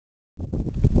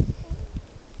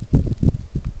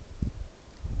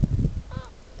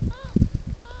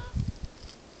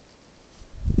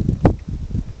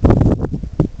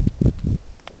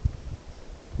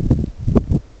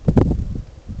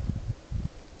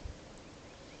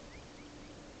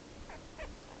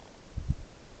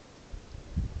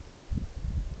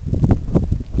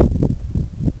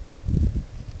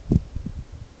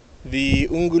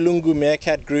Ungulungu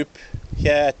Meerkat group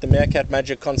here at the Meerkat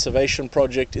Magic Conservation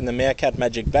Project in the Meerkat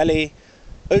Magic Valley,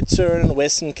 OUDTSHOORN,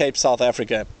 Western Cape, South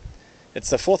Africa. It's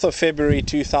the 4th of February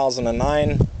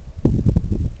 2009,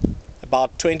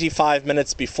 about 25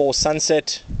 minutes before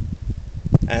sunset,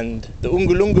 and the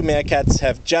Ungulungu Meerkats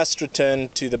have just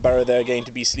returned to the burrow they're going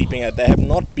to be sleeping at. They have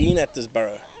not been at this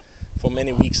burrow for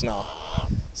many weeks now,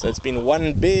 so it's been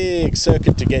one big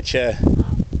circuit to get here.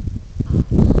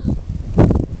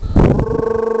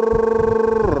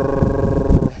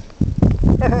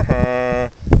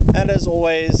 And as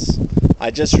always,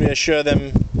 I just reassure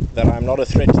them that I'm not a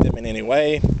threat to them in any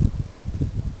way.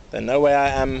 They know where I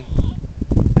am,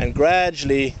 and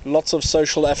gradually lots of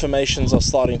social affirmations are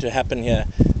starting to happen here.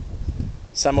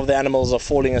 Some of the animals are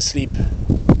falling asleep.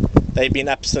 They've been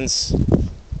up since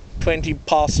 20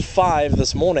 past 5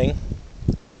 this morning,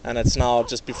 and it's now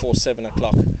just before 7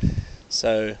 o'clock,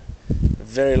 so a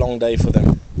very long day for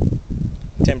them.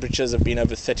 Temperatures have been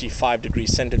over 35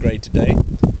 degrees centigrade today.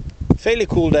 Fairly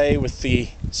cool day with the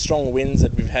strong winds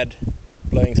that we've had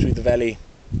blowing through the valley.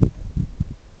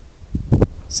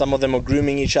 Some of them are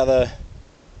grooming each other.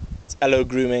 It's allo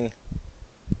grooming.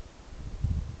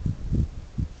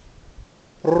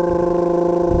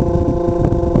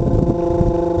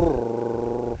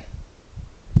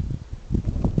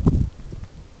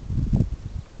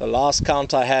 The last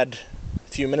count I had a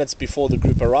few minutes before the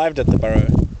group arrived at the burrow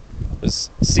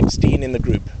was 16 in the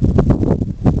group.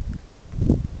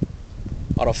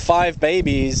 Out of 5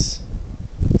 babies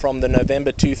from the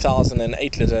November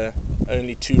 2008 litter,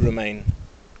 only 2 remain.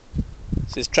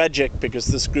 This is tragic because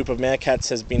this group of meerkats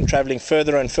has been traveling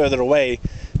further and further away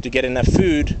to get enough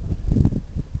food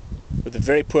with the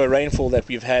very poor rainfall that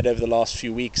we've had over the last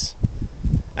few weeks.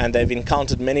 And they've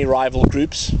encountered many rival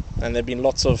groups, and there have been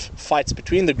lots of fights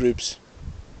between the groups,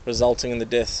 resulting in the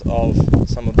death of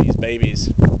some of these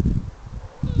babies.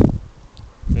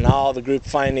 Now the group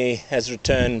finally has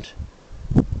returned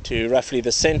to roughly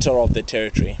the center of the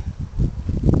territory.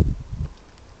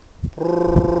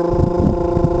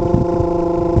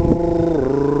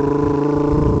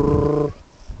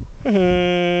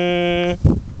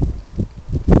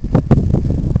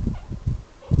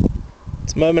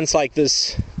 It's moments like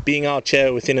this, being out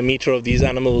here within a meter of these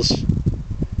animals,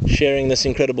 sharing this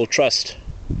incredible trust,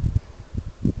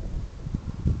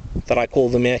 that I call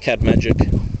the meerkat magic.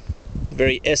 The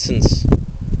very essence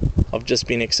of just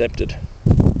being accepted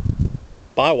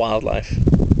by wildlife.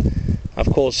 Of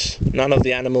course, none of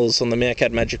the animals on the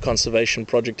Meerkat Magic Conservation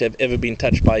Project have ever been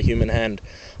touched by a human hand.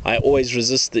 I always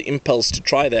resist the impulse to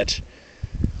try that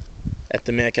at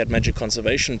the Meerkat Magic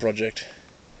Conservation Project.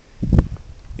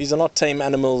 These are not tame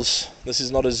animals. This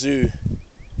is not a zoo.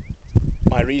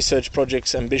 My research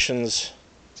project's ambitions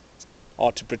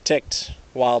are to protect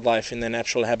wildlife in their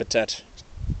natural habitat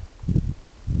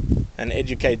and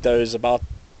educate those about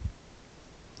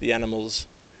the animals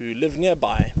who live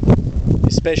nearby,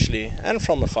 especially and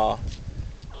from afar.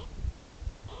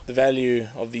 The value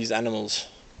of these animals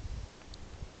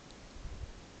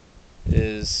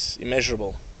is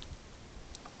immeasurable.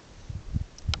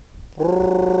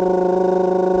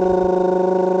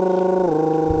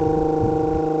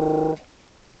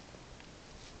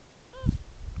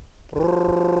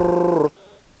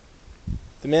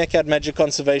 The Meerkat Magic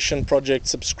Conservation Project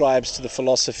subscribes to the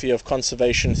philosophy of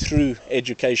conservation through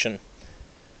education.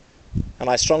 And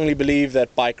I strongly believe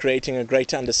that by creating a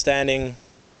greater understanding,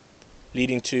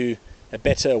 leading to a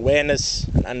better awareness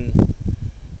and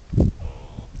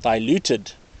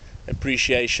undiluted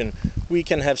appreciation, we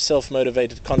can have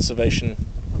self-motivated conservation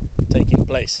taking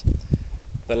place.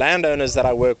 The landowners that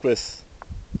I work with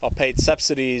are paid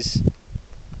subsidies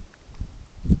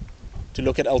to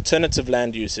look at alternative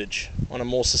land usage on a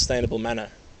more sustainable manner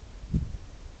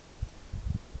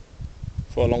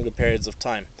for longer periods of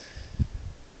time.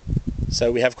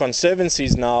 So we have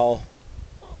conservancies now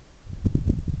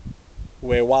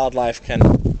where wildlife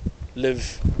can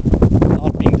live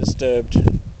without being disturbed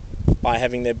by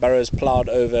having their burrows ploughed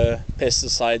over,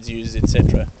 pesticides used,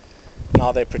 etc.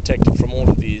 Now they're protected from all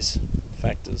of these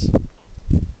factors.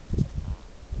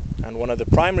 And one of the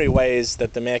primary ways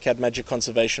that the Meerkat Magic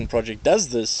Conservation Project does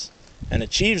this and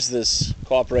achieves this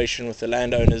cooperation with the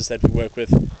landowners that we work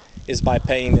with is by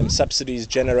paying them subsidies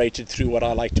generated through what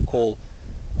I like to call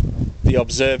the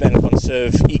observe and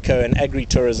conserve eco and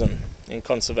agri-tourism in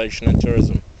conservation and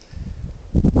tourism,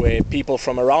 where people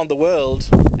from around the world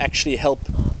actually help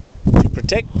to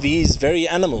protect these very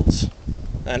animals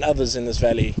and others in this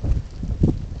valley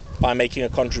by making a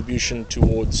contribution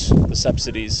towards the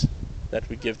subsidies that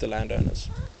we give the landowners.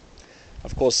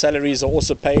 Of course, salaries are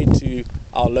also paid to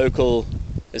our local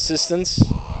assistants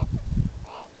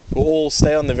who all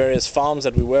stay on the various farms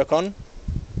that we work on.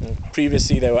 And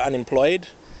previously they were unemployed.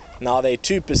 Now they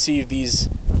too perceive these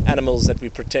animals that we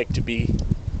protect to be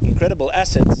incredible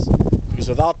assets, because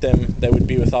without them they would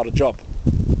be without a job.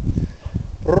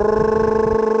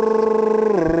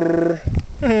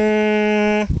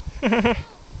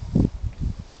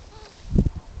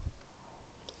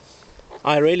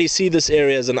 I really see this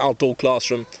area as an outdoor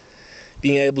classroom,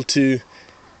 being able to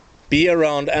be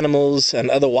around animals and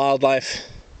other wildlife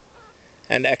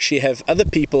and actually have other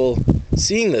people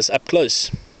seeing this up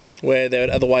close, where they would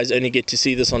otherwise only get to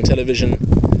see this on television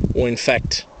or in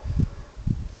fact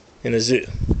in a zoo.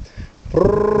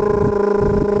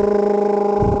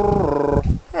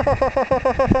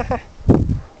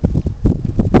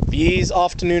 These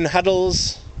afternoon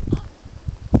huddles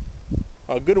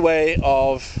are a good way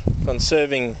of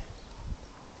conserving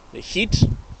the heat.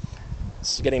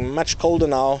 It's getting much colder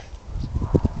now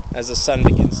as the sun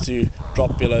begins to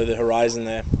drop below the horizon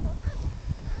there.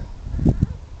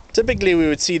 Typically we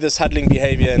would see this huddling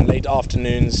behavior in late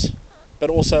afternoons, but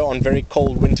also on very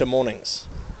cold winter mornings.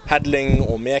 Huddling,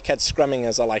 or meerkat scrumming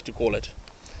as I like to call it.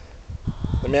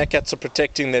 The meerkats are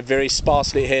protecting their very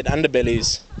sparsely haired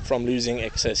underbellies from losing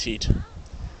excess heat.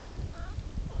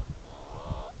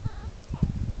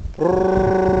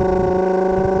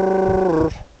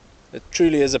 It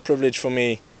truly is a privilege for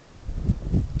me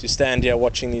to stand here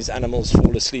watching these animals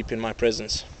fall asleep in my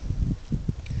presence.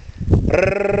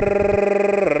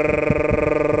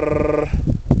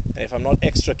 If I'm not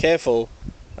extra careful,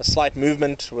 a slight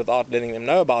movement without letting them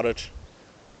know about it,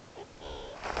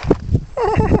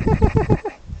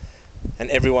 and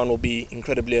everyone will be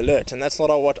incredibly alert, and that's not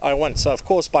what I want. So of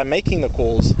course, by making the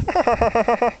calls,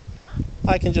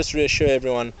 I can just reassure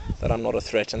everyone that I'm not a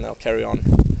threat, and they'll carry on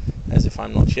as if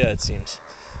I'm not here, it seems.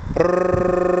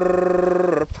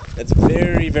 It's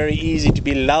very, very easy to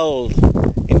be lulled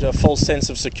into a false sense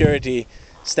of security,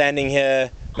 standing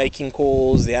here making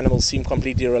calls. The animals seem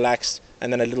completely relaxed,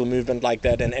 and then a little movement like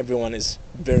that and everyone is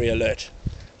very alert.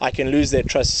 I can lose their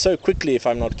trust so quickly if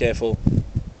I'm not careful,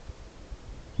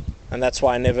 and that's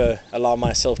why I never allow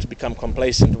myself to become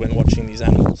complacent when watching these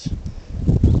animals.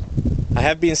 I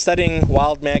have been studying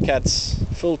wild meerkats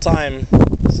full time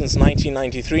since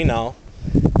 1993 now.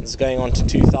 It's going on to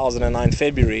 2009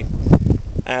 February,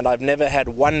 and I've never had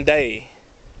one day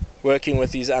working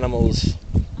with these animals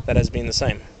that has been the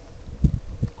same.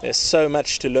 There's so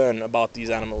much to learn about these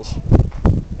animals.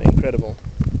 They're incredible.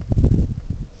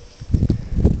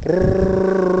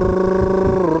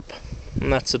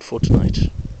 And that's it for tonight.